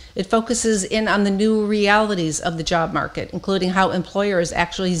site. It focuses in on the new realities of the job market, including how employers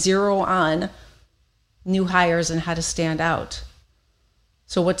actually zero on new hires and how to stand out.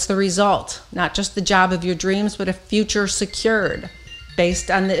 So what's the result? Not just the job of your dreams, but a future secured based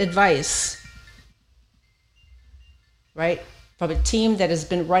on the advice, right, from a team that has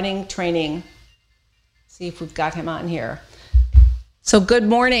been running training. See if we've got him on here. So good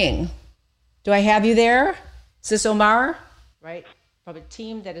morning. Do I have you there? Is this Omar? Right, from a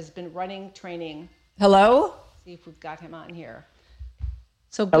team that has been running training. Hello? See if we've got him on here.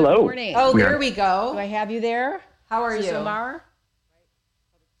 So good morning. Oh, there we go. Do I have you there? How are you, Omar?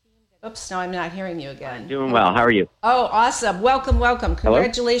 Oops, now I'm not hearing you again. Doing well. How are you? Oh, awesome. Welcome.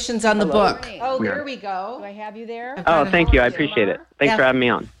 Congratulations on the book. Oh, We are. there we go. Do I have you there? Oh, thank you. I appreciate it. Thanks for having me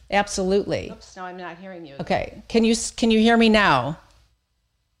on. Absolutely. Oops, now I'm not hearing you. Okay. Can you hear me now?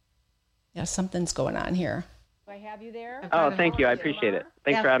 Yeah, something's going on here. Do I have you there? Oh, thank you. I appreciate it.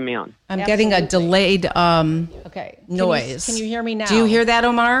 Thanks for having me on. I'm getting a delayed noise. Can you hear me now? Do you hear that,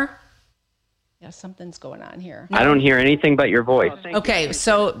 Omar? Yeah, something's going on here. I don't hear anything but your voice. Okay,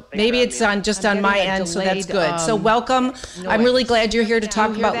 so maybe it's on my end, so that's good. So welcome. I'm really glad you're here to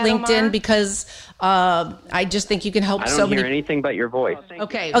talk about LinkedIn because I just think you can help so many. I don't hear anything but your voice.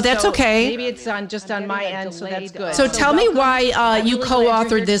 Okay. Oh, that's okay. Maybe it's on my end, so that's good. So tell me why you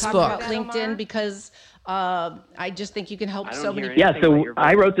co-authored this book. LinkedIn because I just think you can help so many people. Yeah, so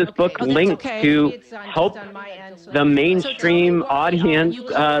I wrote this book linked to help the mainstream audience,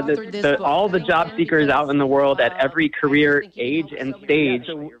 all the job seekers out in the world at every career age and stage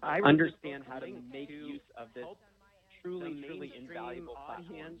understand how to make use of this truly invaluable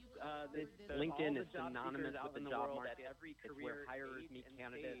platform. LinkedIn is synonymous with the job market. It's where hirers meet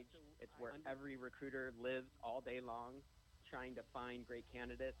candidates. It's where every recruiter lives all day long trying to find great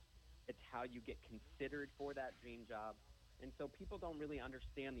candidates. It's how you get considered for that dream job. And so people don't really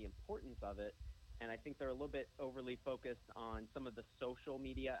understand the importance of it. And I think they're a little bit overly focused on some of the social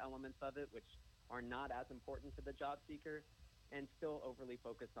media elements of it, which are not as important to the job seeker, and still overly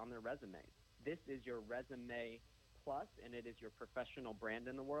focused on their resume. This is your resume plus, and it is your professional brand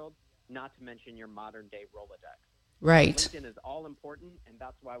in the world, not to mention your modern day Rolodex. Right. LinkedIn is all important, and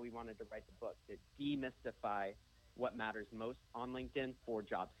that's why we wanted to write the book, to demystify what matters most on LinkedIn for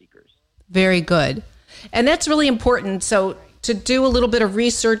job seekers. Very good. And that's really important. So to do a little bit of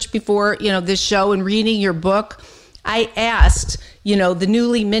research before, this show and reading your book, I asked, the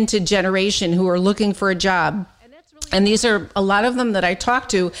newly minted generation who are looking for a job. And these are a lot of them that I talk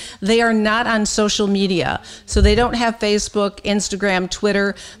to. They are not on social media. So they don't have Facebook, Instagram,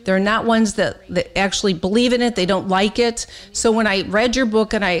 Twitter. They're not ones that actually believe in it. They don't like it. So when I read your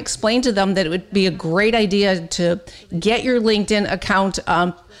book and I explained to them that it would be a great idea to get your LinkedIn account,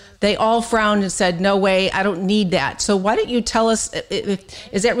 they all frowned and said, no way, I don't need that. So why don't you tell us,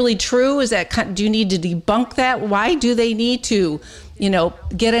 is that really true? Do you need to debunk that? Why do they need to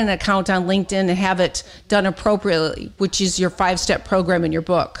get an account on LinkedIn and have it done appropriately, which is your 5-step program in your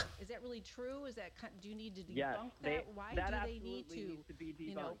book? Is that really true? Do you need to debunk that? Why do they need to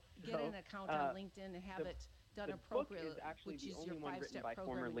get an account on LinkedIn and have it done appropriately, The book is actually which the is only your one written 5-step by program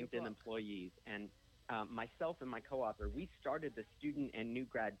former in your LinkedIn book. employees. And myself and my co-author, we started the student and new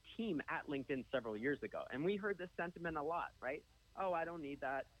grad team at LinkedIn several years ago. And we heard this sentiment a lot, right? Oh, I don't need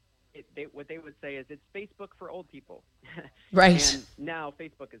that. What they would say is it's Facebook for old people. Right. And now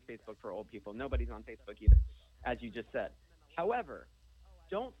Facebook is Facebook for old people. Nobody's on Facebook either, as you just said. However,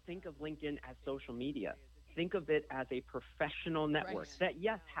 don't think of LinkedIn as social media. Think of it as a professional network that,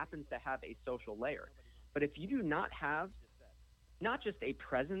 yes, happens to have a social layer. But if you do not have not just a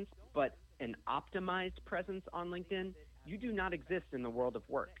presence, but an optimized presence on LinkedIn, you do not exist in the world of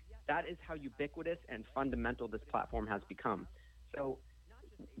work. That is how ubiquitous and fundamental this platform has become. So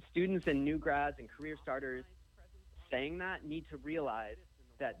students and new grads and career starters saying that need to realize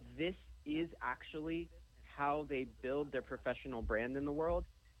that this is actually how they build their professional brand in the world,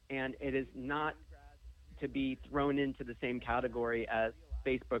 and it is not to be thrown into the same category as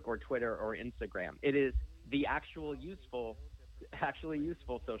Facebook or Twitter or Instagram. It is the actually useful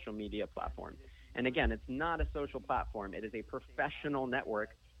social media platform. And again, it's not a social platform. It is a professional network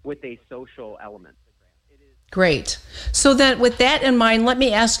with a social element. Great. So then with that in mind, let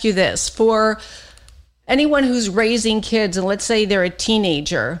me ask you this. For anyone who's raising kids, and let's say they're a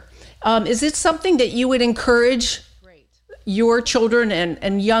teenager, is it something that you would encourage your children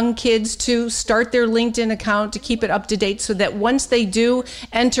and young kids to start their LinkedIn account to keep it up to date so that once they do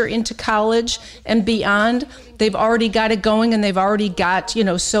enter into college and beyond, they've already got it going and they've already got,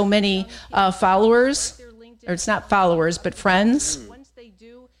 so many followers, or it's not followers, but friends?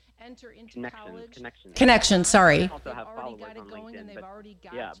 Connections, sorry. Also have followers on LinkedIn, but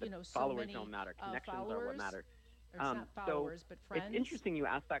followers don't matter. Connections are what matter. So it's interesting you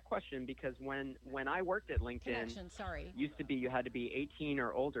asked that question because when I worked at LinkedIn, used to be you had to be 18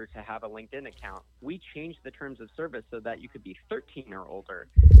 or older to have a LinkedIn account. We changed the terms of service so that you could be 13 or older.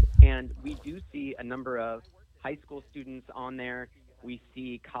 And we do see a number of high school students on there. We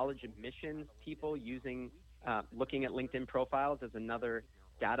see college admissions people looking at LinkedIn profiles as another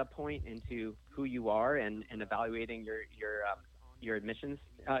data point into who you are and evaluating your admissions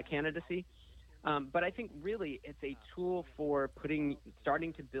candidacy. But I think really it's a tool for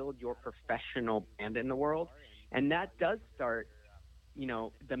starting to build your professional brand in the world. And that does start,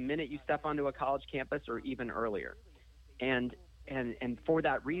 the minute you step onto a college campus or even earlier. And for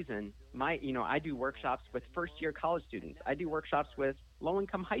that reason, I do workshops with first-year college students. I do workshops with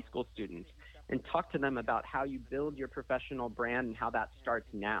low-income high school students and talk to them about how you build your professional brand and how that starts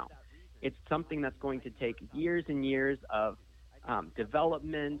now. It's something that's going to take years and years of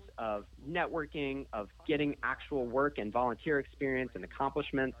development, of networking, of getting actual work and volunteer experience and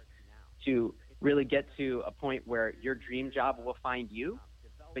accomplishments to really get to a point where your dream job will find you.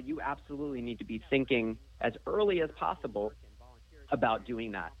 But you absolutely need to be thinking as early as possible about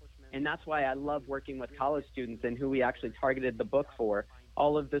doing that. And that's why I love working with college students and who we actually targeted the book for.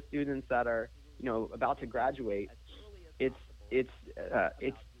 All of the students that are, about to graduate, it's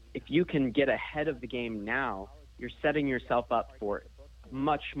if you can get ahead of the game now, you're setting yourself up for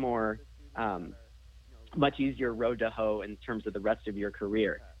much easier road to hoe in terms of the rest of your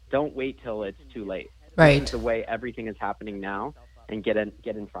career. Don't wait till it's too late. Right. This is the way everything is happening now, and get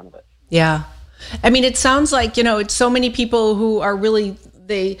in front of it. Yeah. I mean, it sounds like, it's so many people who are really,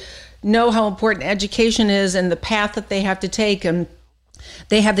 they know how important education is and the path that they have to take, and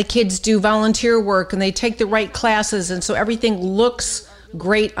they have the kids do volunteer work and they take the right classes, and so everything looks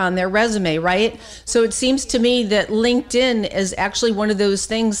great on their resume, right? So it seems to me that LinkedIn is actually one of those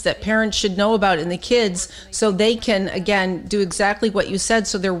things that parents should know about in the kids, so they can, again, do exactly what you said,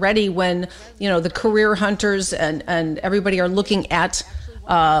 so they're ready when, the career hunters and everybody are looking at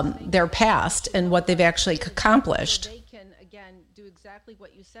their past and what they've actually accomplished.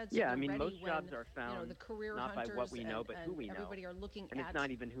 Yeah, I mean, most jobs are found not by what we know, but who we know. And it's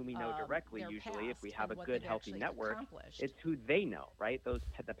not even who we know directly, usually. If we have a good, healthy network, it's who they know, right? Those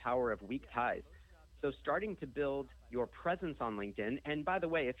had the power of weak ties. So starting to build your presence on LinkedIn, and by the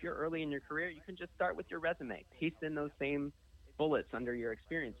way, if you're early in your career, you can just start with your resume. Paste in those same bullets under your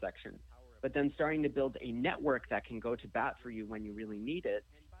experience section. But then starting to build a network that can go to bat for you when you really need it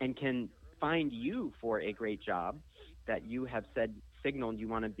and can find you for a great job that you have signaled you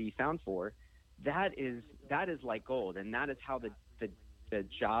want to be found for, that is like gold. And that is how the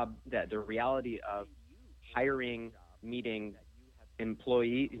job, that the reality of hiring, meeting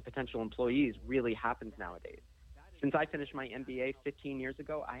potential employees really happens nowadays. Since I finished my MBA 15 years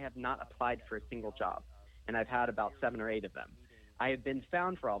ago, I have not applied for a single job, and I've had about 7 or 8 of them. I have been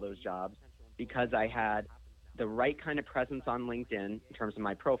found for all those jobs because I had the right kind of presence on LinkedIn in terms of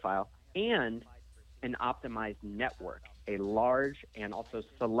my profile and an optimized network, a large and also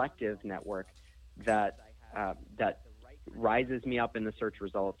selective network that rises me up in the search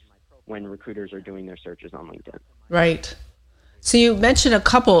results when recruiters are doing their searches on LinkedIn. Right. So you mentioned a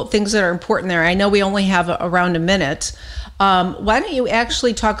couple things that are important there. I know we only have around a minute. Why don't you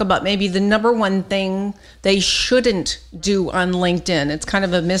actually talk about maybe the number one thing they shouldn't do on LinkedIn? It's kind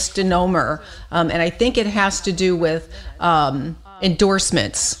of a misnomer, and I think it has to do with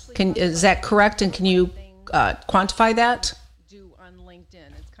endorsements. Is that correct? And can you quantify that?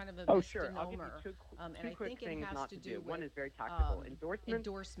 Oh, sure. I'll give you two quick things not to do. One is very tactical.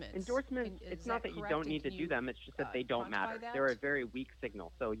 Endorsements, it's not that you don't need to do them. It's just that they don't matter. They're a very weak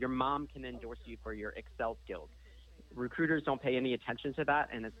signal. So your mom can endorse you for your Excel skills. Recruiters don't pay any attention to that,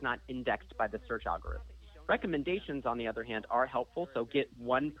 and it's not indexed by the search algorithm. Recommendations, on the other hand, are helpful. So get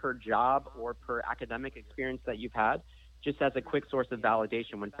one per job or per academic experience that you've had, just as a quick source of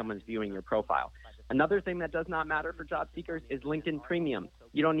validation when someone's viewing your profile. Another thing that does not matter for job seekers is LinkedIn Premium.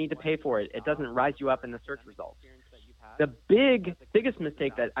 You don't need to pay for it. It doesn't rise you up in the search results. The biggest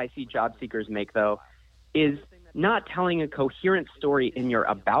mistake that I see job seekers make, though, is not telling a coherent story in your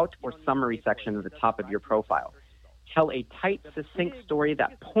about or summary section at the top of your profile. Tell a tight, succinct story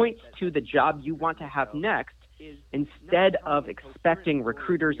that points to the job you want to have next, instead of expecting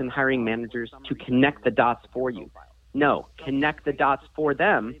recruiters and hiring managers to connect the dots for you. No, connect the dots for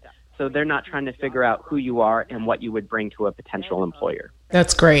them so they're not trying to figure out who you are and what you would bring to a potential employer.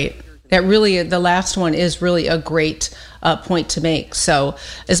 That's great. That really, the last one is really a great point to make. So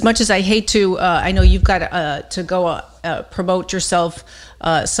as much as I hate to, I know you've got to go promote yourself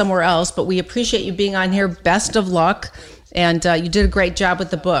somewhere else, but we appreciate you being on here. Best of luck. And you did a great job with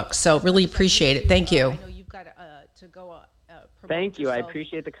the book. So really appreciate it. Thank you. Thank you. I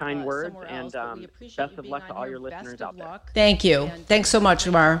appreciate the kind words, and best of luck to all your listeners out there. Thank you. Thanks so much,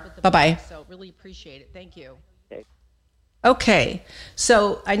 Umar. Bye-bye. So really appreciate it. Thank you. Okay.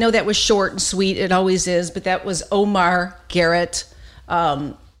 So I know that was short and sweet. It always is, but that was Umar Garriott.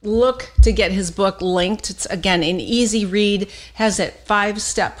 Look to get his book linked. It's, again, an easy read, has that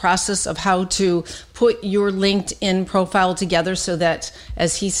 5-step process of how to put your LinkedIn profile together so that,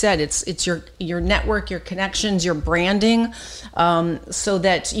 as he said, it's your network, your connections, your branding, so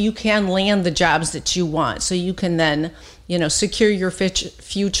that you can land the jobs that you want. So you can then, secure your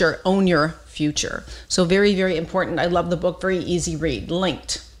future, own your future. So very, very important. I love the book. Very easy read.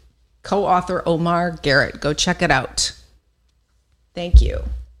 Linked. Co-author Umar Garriott. Go check it out. Thank you.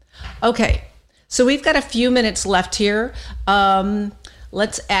 Okay, so we've got a few minutes left here.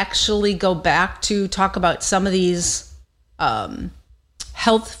 Let's actually go back to talk about some of these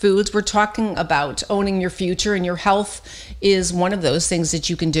health foods. We're talking about owning your future, and your health is one of those things that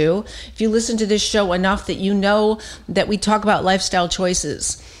you can do. If you listen to this show enough, that you know that we talk about lifestyle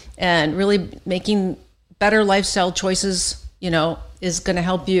choices, and really making better lifestyle choices, is going to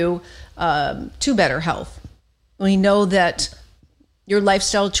help you to better health. We know that your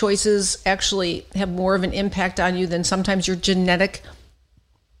lifestyle choices actually have more of an impact on you than sometimes your genetic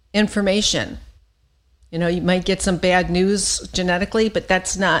information. You might get some bad news genetically, but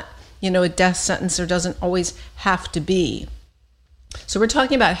that's not, a death sentence, or doesn't always have to be. So we're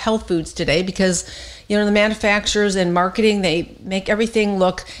talking about health foods today because, the manufacturers and marketing, they make everything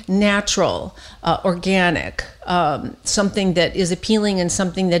look natural, organic, something that is appealing and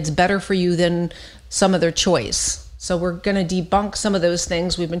something that's better for you than some other choice. So we're going to debunk some of those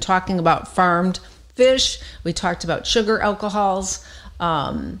things. We've been talking about farmed fish. We talked about sugar alcohols.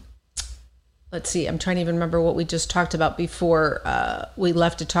 Let's see, I'm trying to even remember what we just talked about before we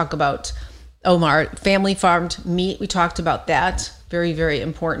left to talk about family farmed meat. We talked about that. Very, very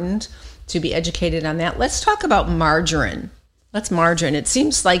important to be educated on that. Let's talk about margarine. Margarine. It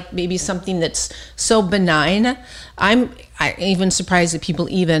seems like maybe something that's so benign. I'm even surprised that people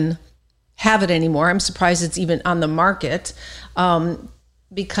even have it anymore. I'm surprised it's even on the market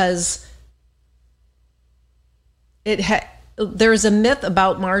because there's a myth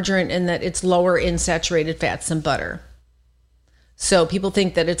about margarine in that it's lower in saturated fats than butter. So people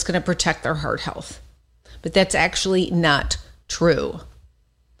think that it's going to protect their heart health, but that's actually not true.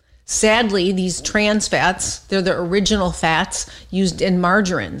 Sadly, these trans fats, they're the original fats used in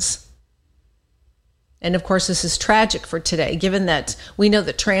margarines. And of course, this is tragic for today, given that we know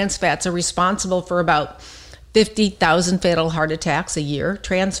that trans fats are responsible for about 50,000 fatal heart attacks a year.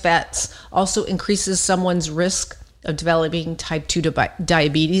 Trans fats also increases someone's risk of developing type 2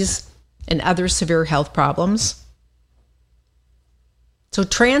 diabetes and other severe health problems. So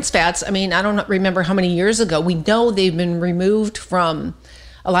trans fats, I don't remember how many years ago, we know they've been removed from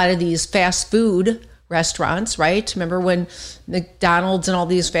a lot of these fast food restaurants, right? Remember when McDonald's and all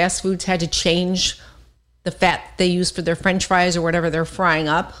these fast foods had to change the fat they use for their French fries or whatever they're frying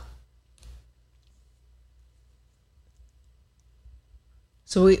up?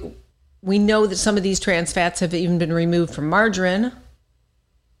 So we know that some of these trans fats have even been removed from margarine.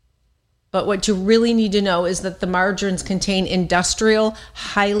 But what you really need to know is that the margarines contain industrial,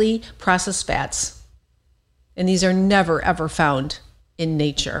 highly processed fats. And these are never, ever found in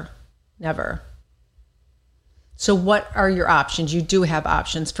nature. Never. So what are your options? You do have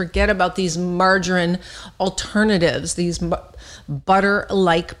options. Forget about these margarine alternatives, these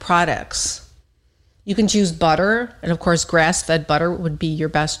butter-like products. You can choose butter, and of course, grass-fed butter would be your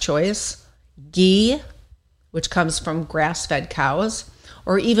best choice. Ghee, which comes from grass-fed cows,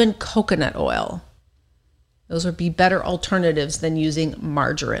 or even coconut oil. Those would be better alternatives than using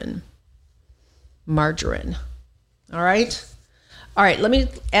margarine. Margarine. All right? All right, let me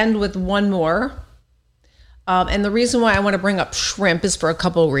end with one more. And the reason why I want to bring up shrimp is for a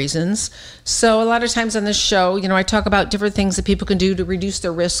couple of reasons. So a lot of times on this show, I talk about different things that people can do to reduce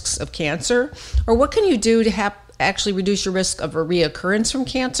their risks of cancer, or what can you do to actually reduce your risk of a reoccurrence from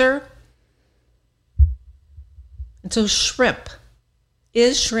cancer. And so shrimp.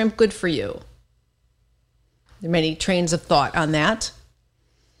 Is shrimp good for you? There are many trains of thought on that.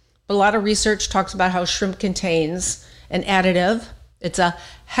 But a lot of research talks about how shrimp contains an additive. It's a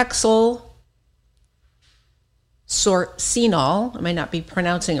hexylsorcinol. I might not be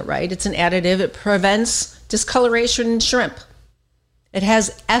pronouncing it right. It's an additive. It prevents discoloration in shrimp. It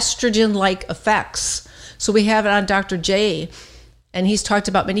has estrogen-like effects. So we have it on Dr. J, and he's talked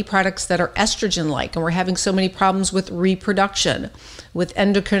about many products that are estrogen-like, and we're having so many problems with reproduction, with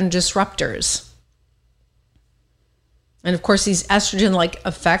endocrine disruptors. And of course, these estrogen-like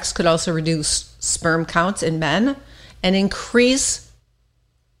effects could also reduce sperm counts in men and increase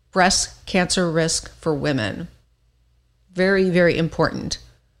breast cancer risk for women. Very, very important.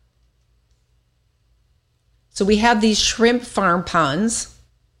 So we have these shrimp farm ponds,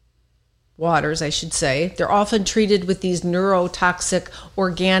 waters, I should say. They're often treated with these neurotoxic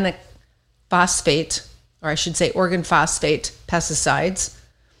organic phosphate, or I should say organ phosphate pesticides.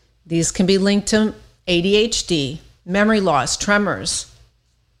 These can be linked to ADHD, memory loss, tremors.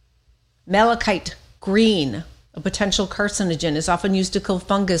 Malachite green, a potential carcinogen, is often used to kill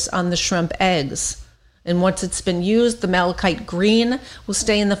fungus on the shrimp eggs. And once it's been used, the malachite green will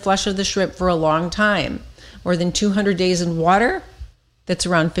stay in the flesh of the shrimp for a long time. More than 200 days in water, that's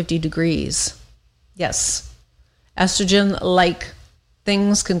around 50 degrees. Yes, estrogen-like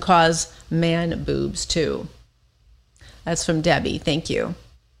things can cause man boobs too. That's from Debbie. Thank you.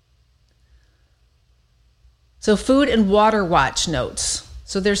 So food and water watch notes.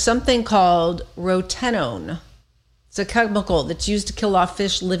 So there's something called rotenone. It's a chemical that's used to kill off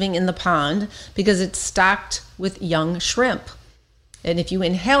fish living in the pond because it's stocked with young shrimp. And if you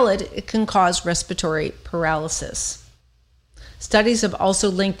inhale it, it can cause respiratory paralysis. Studies have also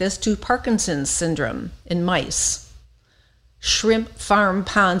linked this to Parkinson's syndrome in mice. Shrimp farm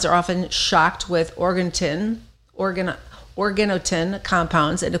ponds are often shocked with organotin organotin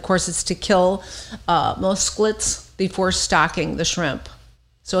compounds, and of course it's to kill mosquitoes before stocking the shrimp.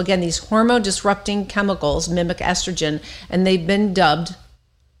 So again, these hormone-disrupting chemicals mimic estrogen, and they've been dubbed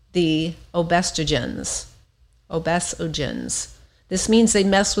the obesogens. This means they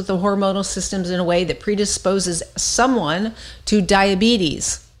mess with the hormonal systems in a way that predisposes someone to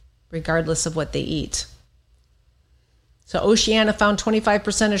diabetes, regardless of what they eat. So Oceana found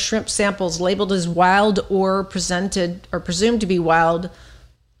 25% of shrimp samples labeled as wild or presumed to be wild,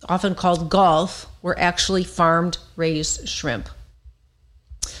 often called Gulf, were actually farmed raised shrimp.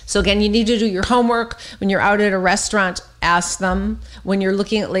 So again, you need to do your homework. When you're out at a restaurant, ask them. When you're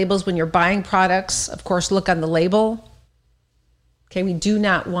looking at labels, when you're buying products, of course, look on the label. Okay, we do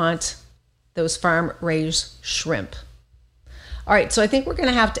not want those farm-raised shrimp. All right, so I think we're going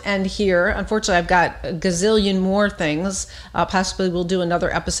to have to end here. Unfortunately, I've got a gazillion more things. Possibly we'll do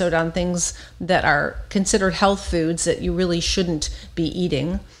another episode on things that are considered health foods that you really shouldn't be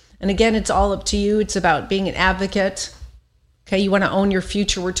eating. And again, it's all up to you. It's about being an advocate. Okay, you want to own your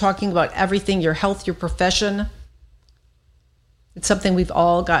future. We're talking about everything, your health, your profession. It's something we've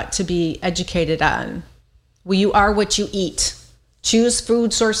all got to be educated on. Well, you are what you eat. Choose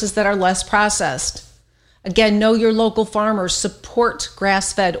food sources that are less processed. Again, know your local farmers. Support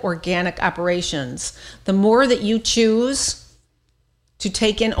grass-fed organic operations. The more that you choose to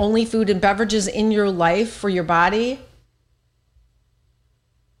take in only food and beverages in your life for your body,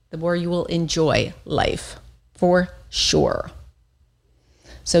 the more you will enjoy life, for sure.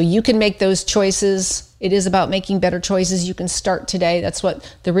 So you can make those choices. It is about making better choices. You can start today. That's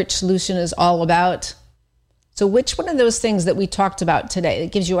what the Rich Solution is all about. So which one of those things that we talked about today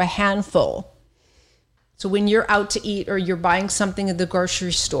that gives you a handful? So when you're out to eat or you're buying something at the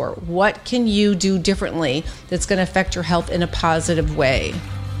grocery store, what can you do differently that's going to affect your health in a positive way?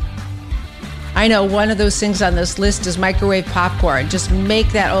 I know one of those things on this list is microwave popcorn. Just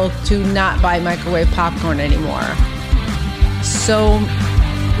make that oath to not buy microwave popcorn anymore. So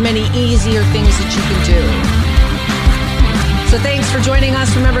many easier things that you can do. So thanks for joining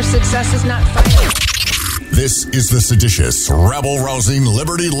us. Remember, success is not final. This is the seditious, rabble-rousing,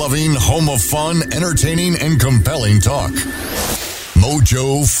 liberty-loving, home of fun, entertaining, and compelling talk.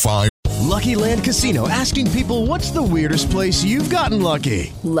 Mojo 5. Lucky Land Casino, asking people, what's the weirdest place you've gotten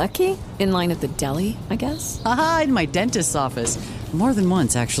lucky? Lucky? In line at the deli, I guess? Aha, in my dentist's office. More than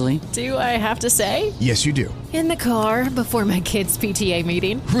once, actually. Do I have to say? Yes, you do. In the car before my kids' PTA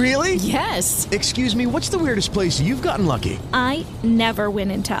meeting. Really? Yes. Excuse me, what's the weirdest place you've gotten lucky? I never win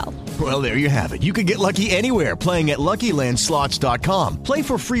and tell. Well, there you have it. You can get lucky anywhere, playing at LuckyLandSlots.com. Play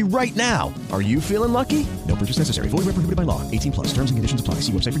for free right now. Are you feeling lucky? No purchase necessary. Void where prohibited by law. 18+. Terms and conditions apply.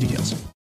 See website for details.